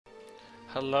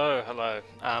Hello, hello.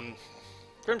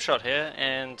 Grimshot here,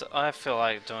 and I feel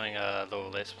like doing a little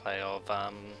let's play of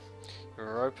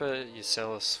Europa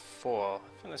Universalis 4. I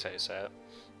think that's how you say it.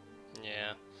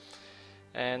 Yeah.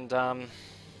 And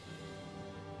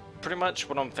pretty much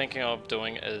what I'm thinking of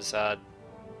doing is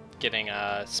getting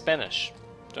Spanish.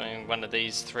 Doing one of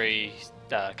these three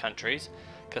countries.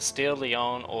 Castile,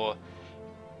 Leon, or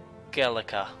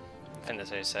Gallica. I think that's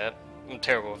how you say it. I'm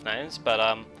terrible with names, but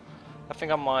I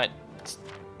think I might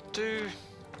do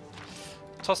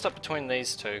tossed up between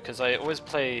these two because I always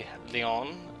play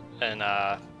Leon in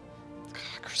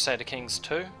Crusader Kings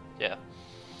 2, yeah,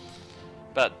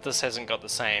 but this hasn't got the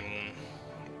same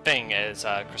thing as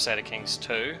Crusader Kings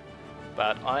 2,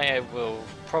 but I will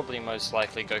probably most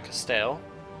likely go Castile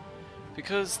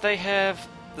because they have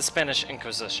the Spanish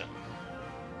Inquisition,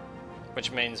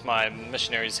 which means my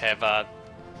missionaries have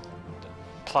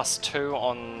 +2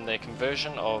 on their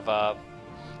conversion of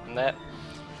that.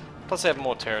 Plus they have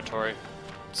more territory,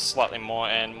 slightly more,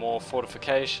 and more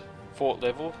fortification, fort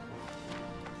level.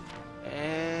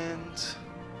 And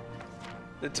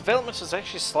the development is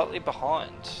actually slightly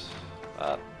behind.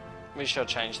 We shall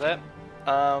change that.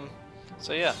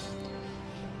 So yeah.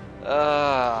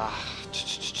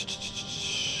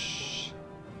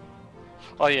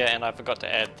 Oh yeah, and I forgot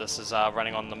to add, this is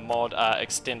running on the mod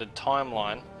extended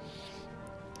timeline.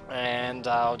 And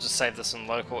I'll just save this in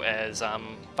local as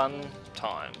fun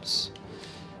times,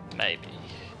 maybe.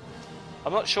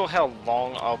 I'm not sure how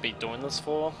long I'll be doing this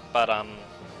for, but I'm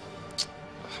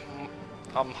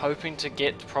hoping to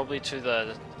get probably to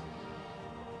the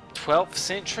 12th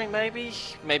century, maybe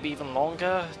even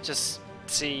longer. Just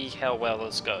see how well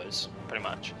this goes, pretty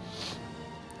much.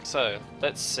 So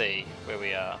let's see where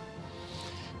we are.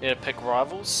 Need to pick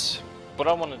rivals. What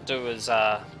I want to do is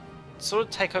sort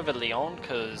of take over Leon,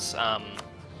 because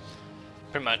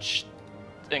pretty much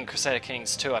in Crusader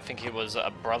Kings 2 I think he was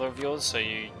a brother of yours, so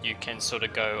you can sort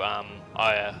of go,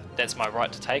 that's my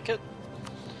right to take it.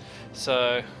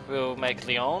 So we'll make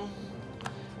Leon.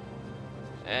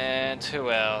 And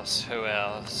who else?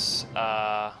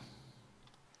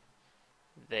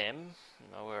 Them.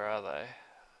 No, where are they?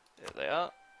 There they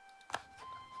are.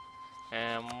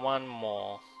 And one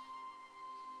more.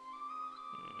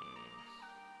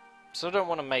 So I don't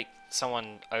want to make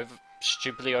someone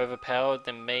stupidly overpowered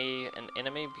than me an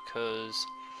enemy, because,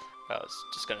 well, it's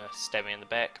just going to stab me in the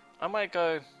back. I might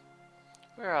go,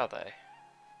 where are they?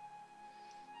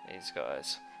 These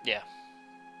guys. Yeah.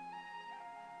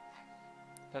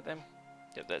 Is that them?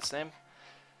 Yep, that's them.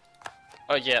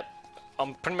 Oh yeah,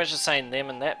 I'm pretty much just saying them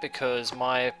and that because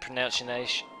my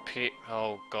pronunciation,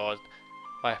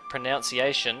 my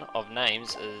pronunciation of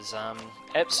names is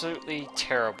absolutely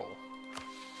terrible.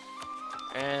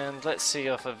 And let's see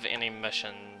off of any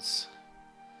missions.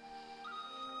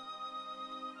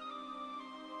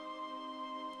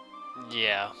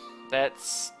 Yeah,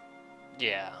 that's...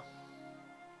 yeah.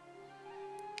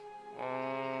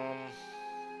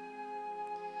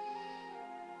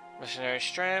 Missionary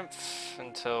strength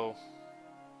until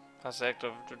that's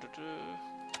active.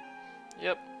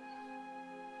 Yep.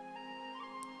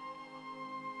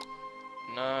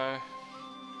 No.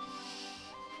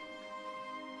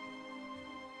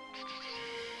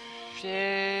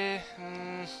 Yeah,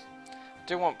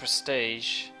 do want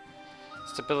prestige.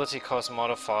 Stability cost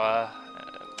modifier.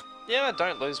 Yeah, I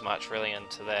don't lose much really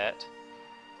into that.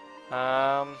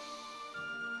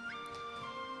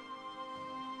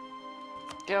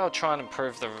 Yeah, I'll try and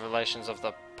improve the relations of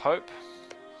the Pope,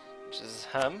 which is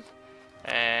him.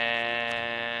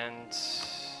 And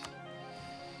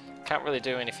can't really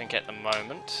do anything at the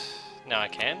moment. Now I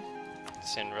can.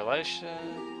 Send relation.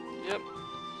 Yep.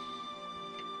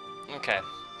 Okay,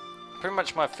 pretty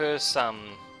much my first,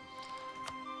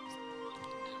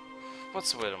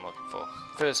 what's the word I'm looking for?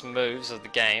 First moves of the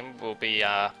game will be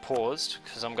paused,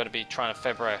 because I'm going to be trying to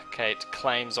fabricate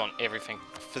claims on everything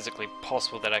physically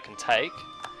possible that I can take.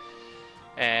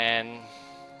 And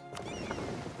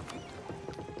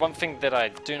one thing that I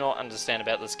do not understand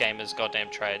about this game is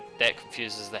goddamn trade. That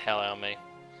confuses the hell out of me.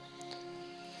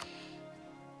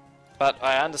 But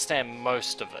I understand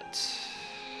most of it.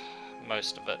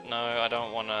 No, I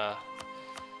don't want to.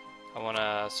 I want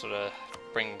to sort of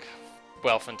bring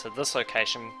wealth into this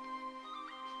location.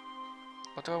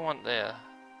 What do I want there?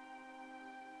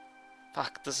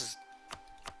 Fuck, this is...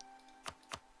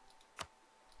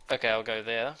 Okay, I'll go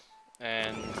there.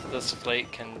 And this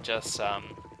fleet can just,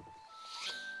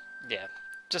 yeah,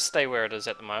 just stay where it is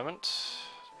at the moment.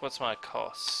 What's my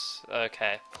costs?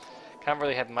 Okay, can't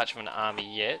really have much of an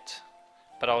army yet.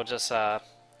 But I'll just,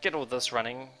 get all this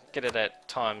running, get it at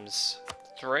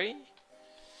 ×3,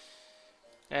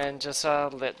 And just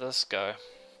let this go.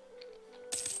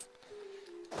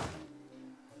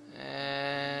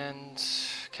 And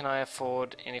can I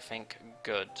afford anything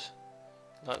good?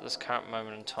 Not at this current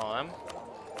moment in time.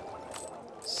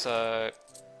 So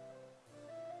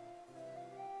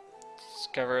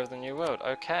discovery of the new world.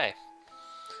 Okay.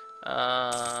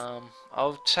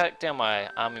 I'll take down my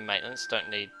army maintenance. Don't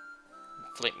need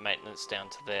fleet maintenance down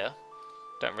to there.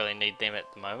 Don't really need them at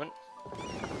the moment.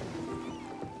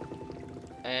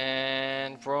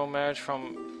 And royal marriage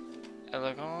from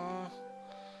Aragon.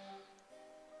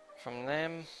 From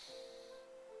them.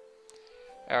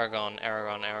 Aragon.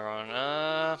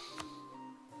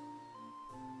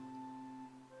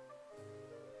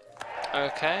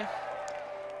 Okay.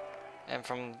 And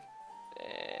from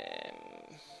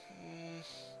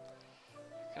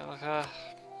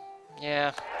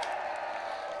yeah.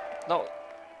 Not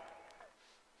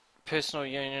personal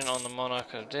union on the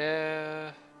monarch of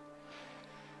there.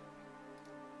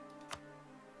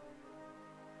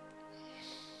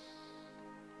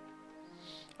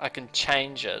 I can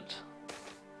change it.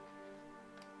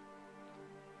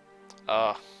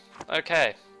 Oh,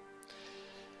 okay.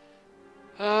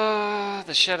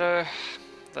 The shadow,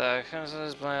 the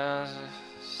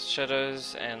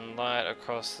shadows and light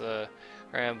across the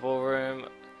grand ballroom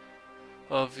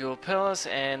of your palace,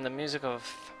 and the music of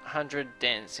 100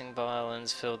 dancing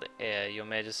violins fill the air. Your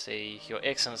Majesty, Your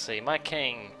Excellency, my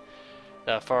King,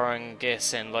 the foreign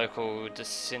guests and local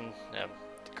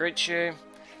greet you.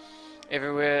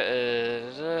 Everywhere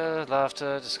is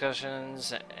laughter,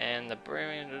 discussions, and the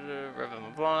brimming rhythm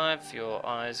of life. Your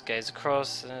eyes gaze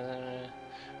across.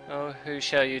 Oh, who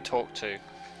shall you talk to?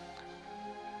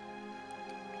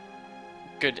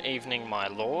 Good evening, my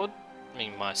lord. I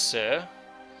mean, my sir.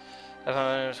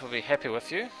 I will be happy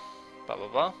with you. Blah blah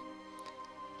blah.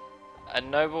 A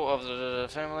noble of the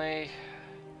family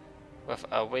with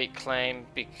a weak claim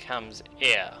becomes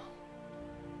heir.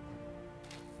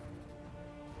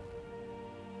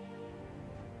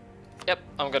 Yep,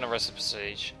 I'm gonna rest the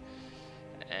siege.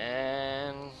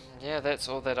 And yeah, that's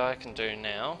all that I can do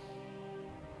now.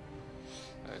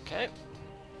 Okay.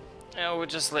 Now we'll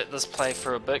just let this play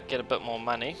for a bit, get a bit more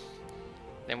money.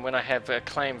 Then when I have a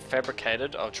claim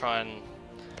fabricated, I'll try and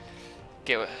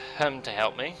get him to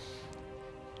help me.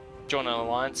 Join an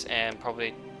alliance and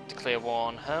probably declare war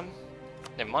on him.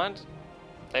 Never mind,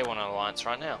 they want an alliance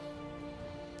right now.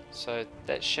 So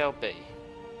that shall be.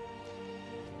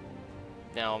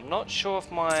 Now I'm not sure if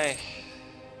my...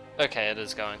 Okay, it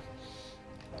is going.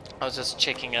 I was just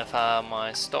checking if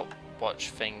my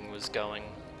stopwatch thing was going.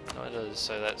 No, it is,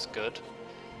 so that's good.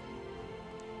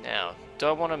 Now, do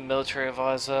I want a military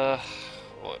advisor,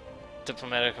 or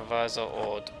diplomatic advisor,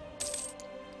 or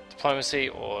diplomacy,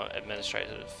 or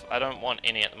administrative? I don't want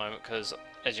any at the moment because,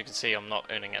 as you can see, I'm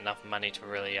not earning enough money to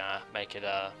really make it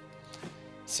a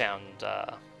sound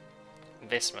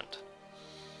investment.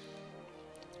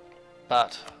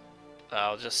 But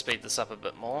I'll just speed this up a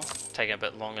bit more, taking a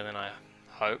bit longer than I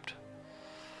hoped.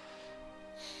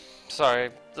 Sorry,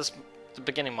 the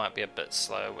beginning might be a bit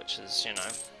slow, which is, you know,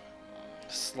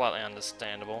 slightly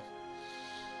understandable.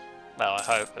 Well, I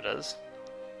hope it is.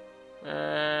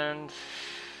 And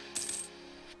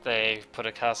they put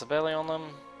a Casa Belli on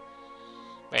them,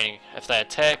 meaning if they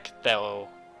attack, they'll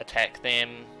attack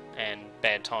them, and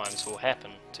bad times will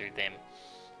happen to them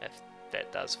if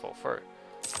that does fall through.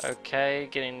 Okay,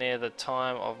 getting near the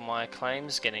time of my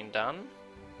claims getting done.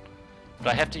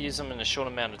 But I have to use them in a short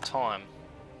amount of time,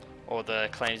 or the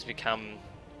claims become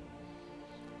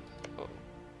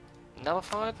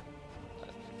nullified? I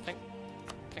think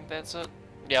that's it.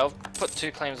 Yeah, I'll put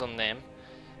 2 claims on them,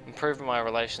 improve my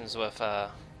relations with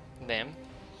them.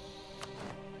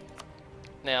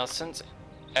 Now, since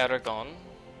Aragon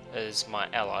is my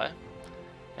ally,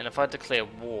 and if I declare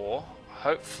war,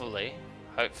 hopefully,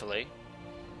 okay.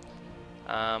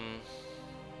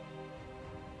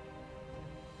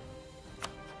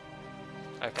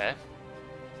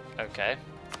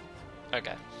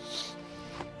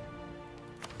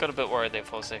 Got a bit worried there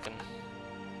for a second.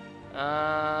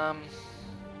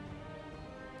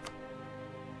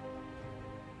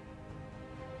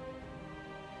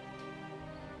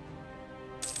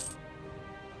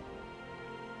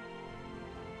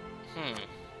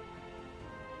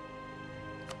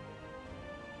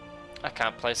 I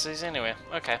can't place these anywhere.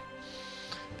 Okay.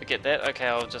 Forget that. Okay,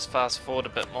 I'll just fast forward a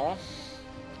bit more.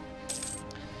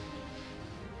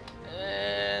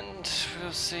 And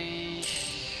we'll see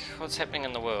what's happening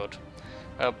in the world.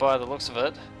 Well, by the looks of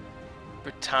it,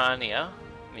 Britannia,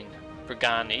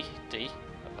 Brigani,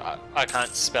 I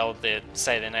can't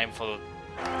say their name for,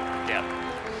 yeah.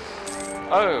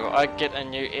 Oh, I get a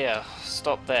new heir.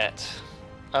 Stop that.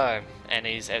 Oh, and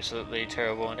he's absolutely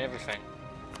terrible in everything.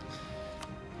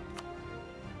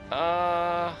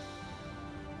 There's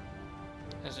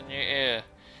a new heir.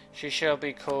 She shall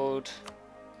be called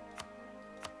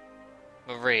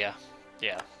Maria.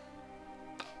 Yeah.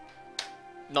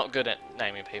 Not good at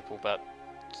naming people, but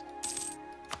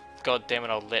god damn it,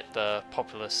 I'll let the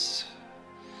populace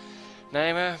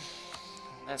name her.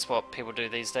 That's what people do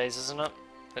these days, isn't it?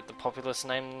 Let the populace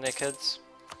name their kids.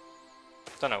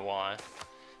 Don't know why.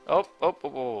 Oh.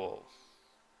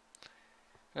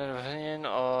 An opinion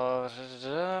of...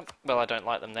 Well, I don't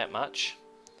like them that much.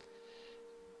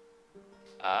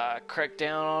 Crack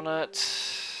down on it.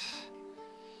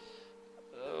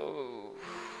 Oh.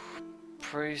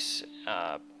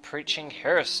 Preaching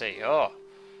heresy. Oh.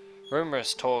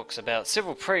 Rumorous talks about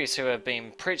several priests who have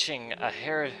been preaching a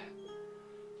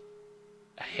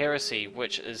heresy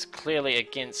which is clearly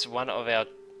against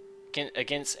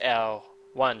our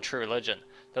one true religion.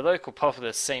 The local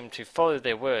populace seem to follow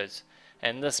their words,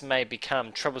 and this may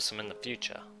become troublesome in the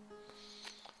future.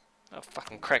 I'll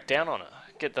fucking crack down on it.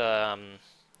 Get the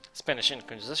Spanish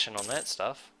Inquisition on that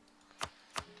stuff.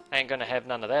 Ain't gonna have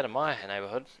none of that in my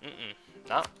neighborhood.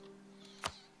 Nah.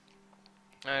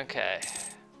 Okay.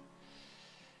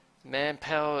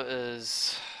 Manpower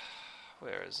is...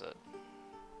 Where is it?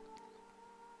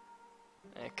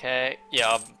 Okay,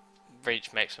 yeah, I've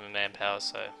reached maximum manpower,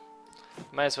 so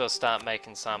may as well start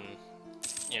making some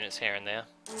units here and there.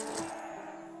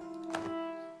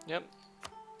 Yep.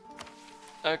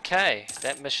 Okay,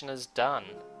 that mission is done.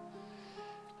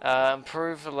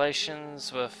 Improve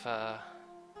relations with...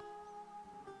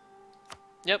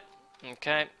 Yep,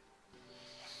 okay.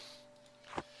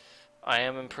 I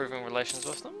am improving relations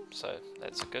with them, so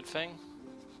that's a good thing.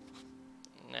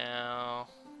 Now...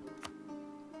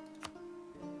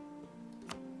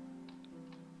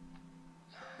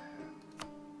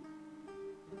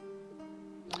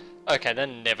 Okay, they're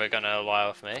never gonna ally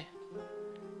with me.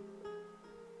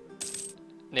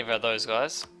 Neither are those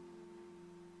guys.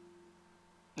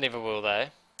 Never will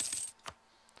they.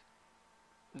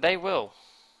 They will.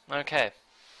 Okay.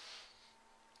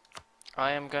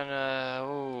 I am gonna...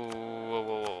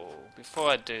 Ooh, before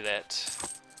I do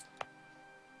that,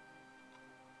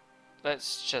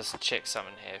 let's just check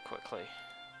something here quickly.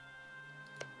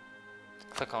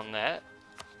 Click on that.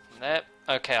 That.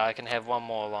 Okay, I can have one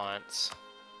more alliance.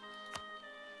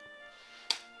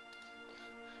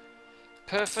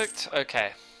 Perfect.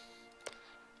 Okay.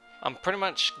 I'm pretty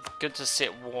much good to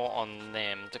set war on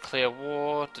them. Declare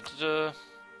war.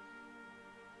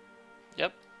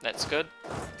 Yep, that's good.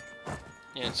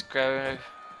 Units go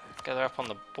gather up on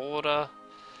the border.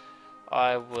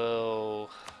 I will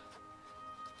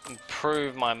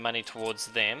improve my money towards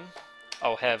them.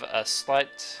 I'll have a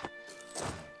slight...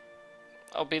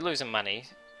 I'll be losing money,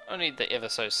 only the ever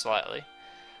so slightly.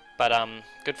 But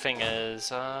good thing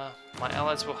is my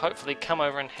allies will hopefully come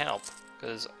over and help,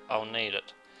 because I'll need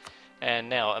it. And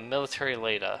now a military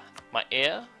leader. My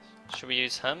heir, should we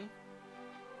use him?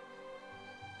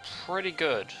 Pretty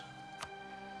good.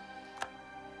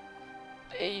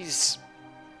 He's...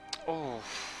 Oh,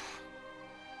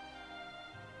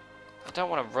 I don't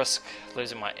want to risk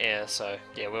losing my heir, so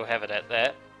yeah, we'll have it at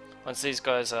that. Once these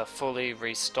guys are fully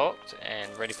restocked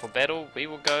and ready for battle, we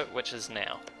will go, which is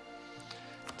now.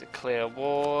 Declare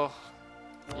war.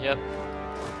 Yep.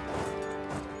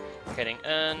 Heading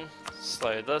in.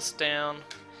 Slow this down.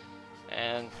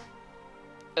 And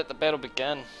let the battle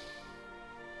begin.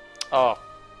 Oh.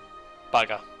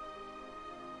 Bugger.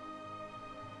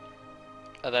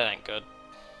 Oh, that ain't good.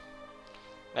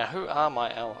 Now, who are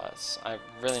my allies? I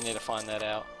really need to find that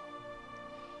out.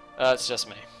 It's just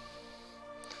me.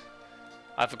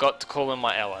 I forgot to call in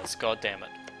my allies. God damn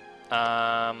it.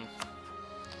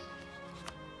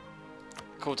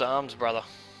 Call to arms, brother.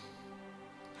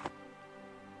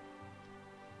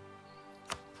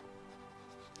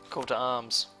 Call to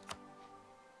arms.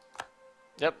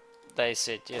 Yep, they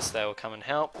said yes, they will come and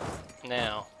help.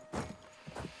 Now.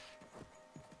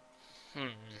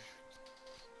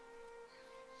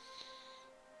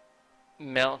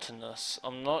 Mountainous.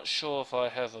 I'm not sure if I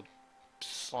have a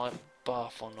slight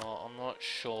buff or not. I'm not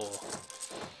sure.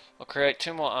 I'll create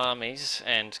 2 more armies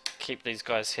and keep these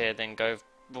guys here, then go...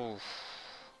 Oof.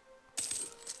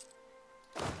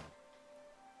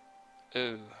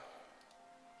 Ooh.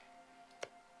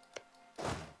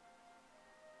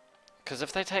 Because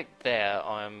if they take there,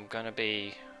 I'm going to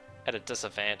be at a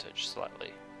disadvantage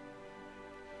slightly.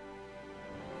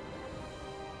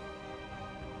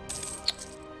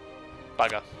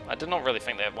 Bugger. I did not really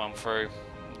think that one through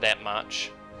that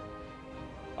much.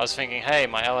 I was thinking, hey,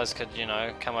 my allies could, you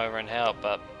know, come over and help,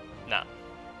 but nah.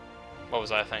 What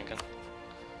was I thinking?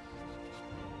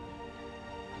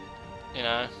 You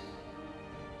know?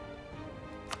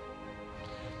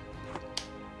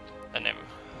 And then...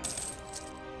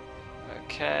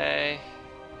 Okay...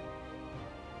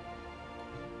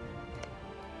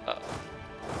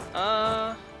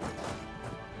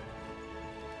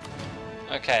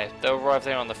 Okay, they'll arrive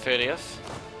there on the 30th.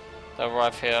 They'll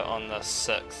arrive here on the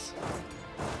 6th.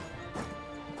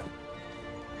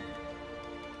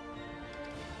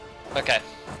 Okay,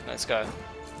 let's go.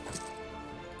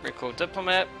 Recall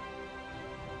diplomat.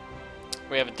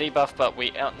 We have a debuff, but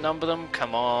we outnumber them.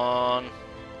 Come on.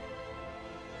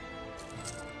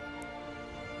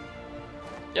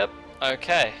 Yep,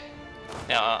 okay.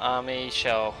 Now our army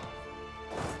shall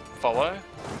follow.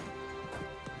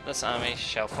 This army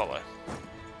shall follow.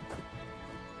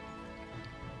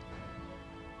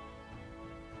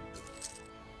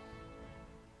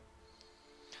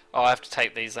 Oh, I have to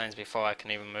take these lanes before I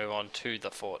can even move on to the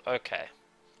fort. Okay.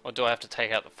 Or do I have to take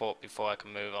out the fort before I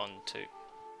can move on to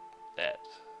that?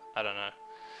 I don't know.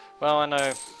 Well, I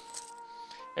know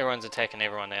everyone's attacking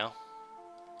everyone now.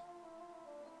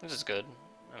 Which is good,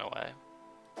 in a way.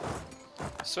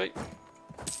 Sweet.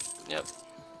 Yep.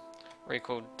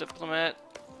 Recall diplomat.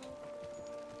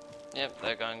 Yep,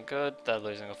 they're going good. They're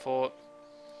losing a fort.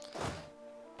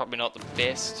 Probably not the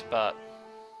best, but...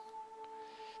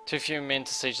 Too few men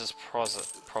to siege this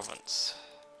province.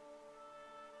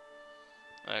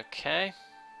 Okay.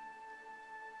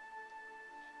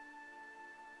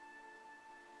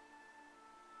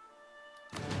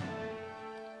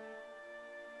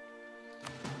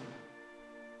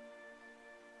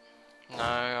 No,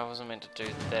 I wasn't meant to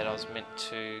do that. I was meant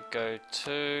to go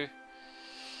to...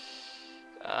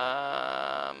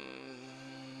 Yeah,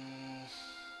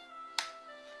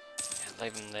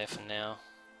 leave them there for now.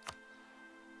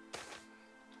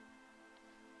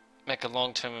 Make a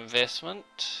long-term investment.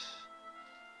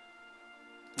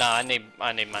 Nah, I need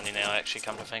money now, actually,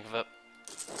 come to think of it.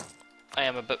 I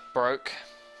am a bit broke.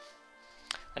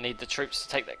 I need the troops to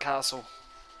take that castle.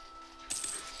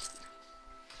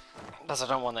 Plus I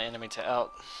don't want the enemy to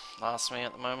outlast me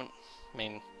at the moment. I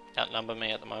mean, outnumber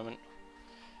me at the moment.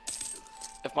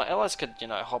 If my allies could, you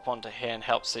know, hop onto here and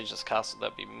help siege this castle,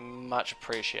 that'd be much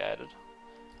appreciated.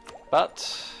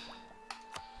 But...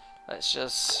 let's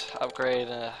just upgrade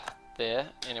there,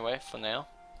 anyway, for now.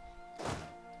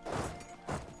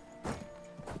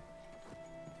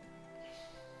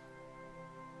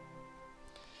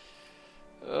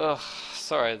 Ugh,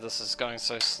 sorry this is going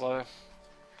so slow.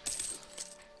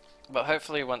 But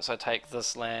hopefully once I take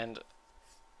this land,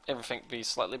 everything will be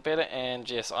slightly better, and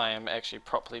yes, I am actually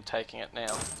properly taking it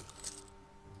now.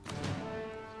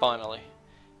 Finally.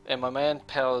 And my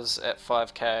manpower's at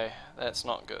 5k, that's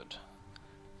not good.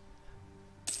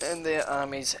 And their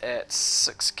army's at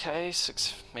 6k,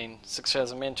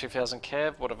 6,000 men, 2,000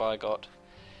 cav. What have I got?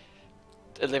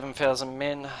 11,000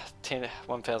 men,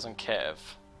 1,000 cav.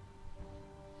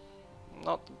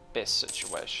 Not the best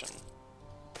situation.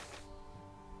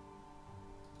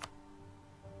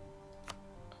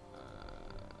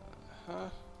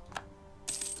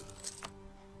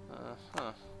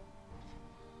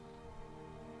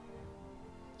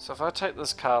 So if I take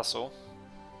this castle,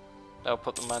 they'll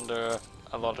put them under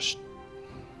a lot of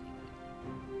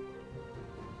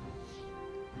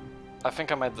I think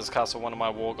I made this castle one of my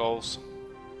war goals.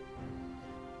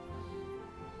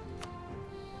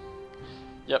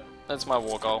 Yep, that's my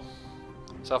war goal.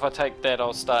 So if I take that,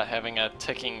 I'll start having a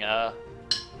ticking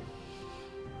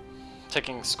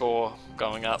score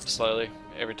going up slowly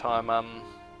every time.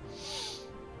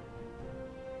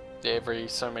 Every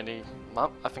so many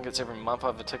month. I think it's every month I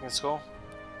have a ticking score.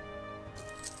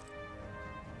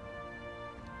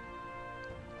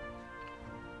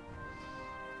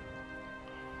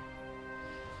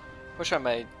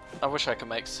 I wish I could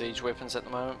make siege weapons at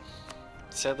the moment.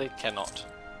 Sadly, cannot.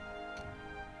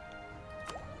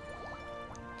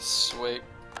 Sweet.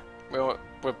 We're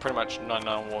pretty much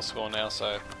 99 war score now,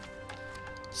 so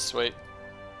sweet.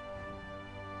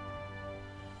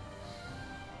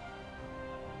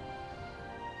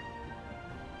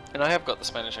 And I have got the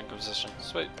Spanish Inquisition.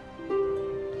 Sweet.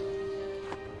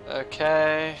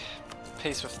 Okay.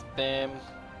 Peace with them.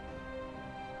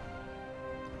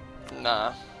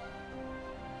 Nah.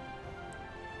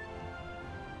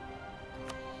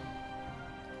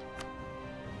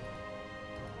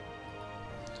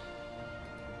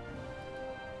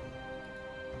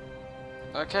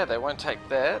 Okay, they won't take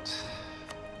that.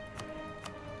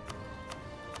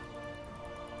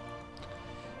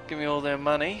 Give me all their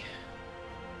money.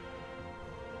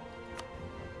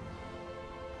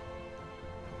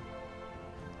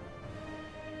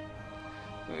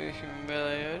 We're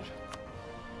humiliated.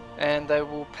 And they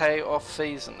will pay off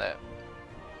fees in that.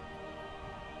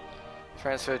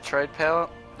 Transfer trade power,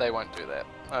 they won't do that.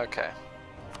 Okay.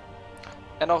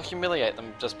 And I'll humiliate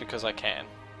them just because I can.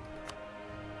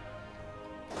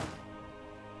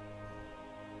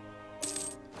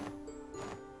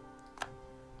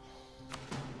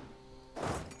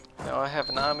 Now I have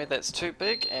an army that's too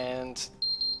big, and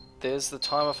there's the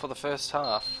timer for the first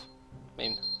half. I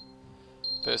mean,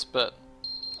 first bit.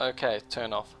 Okay,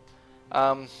 turn off.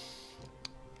 I'd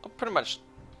pretty much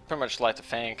like to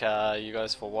thank you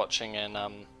guys for watching, and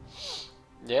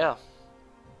yeah,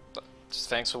 just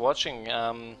thanks for watching.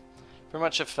 Pretty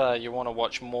much if you want to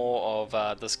watch more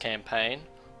of this campaign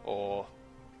or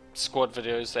squad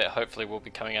videos that hopefully will be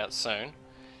coming out soon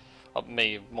of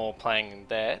me more playing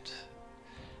that,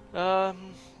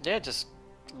 yeah, just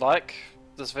like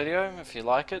this video if you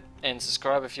like it, and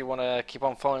subscribe if you want to keep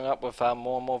on following up with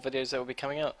more and more videos that will be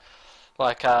coming out.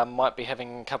 Like, might be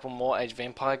having a couple more Age of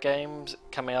Empire games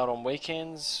coming out on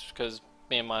weekends, because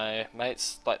me and my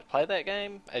mates like to play that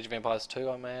game. Age of Empires 2,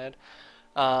 I may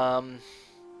add.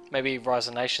 Maybe Rise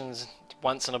of Nations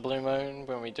once in a blue moon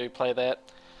when we do play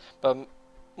that. But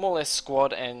more or less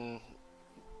Squad and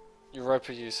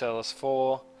Europa Universalis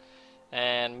 4,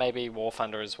 and maybe War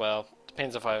Thunder as well.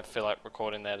 Depends if I feel like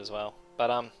recording that as well.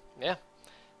 But yeah,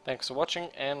 thanks for watching,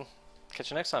 and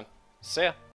catch you next time. See ya!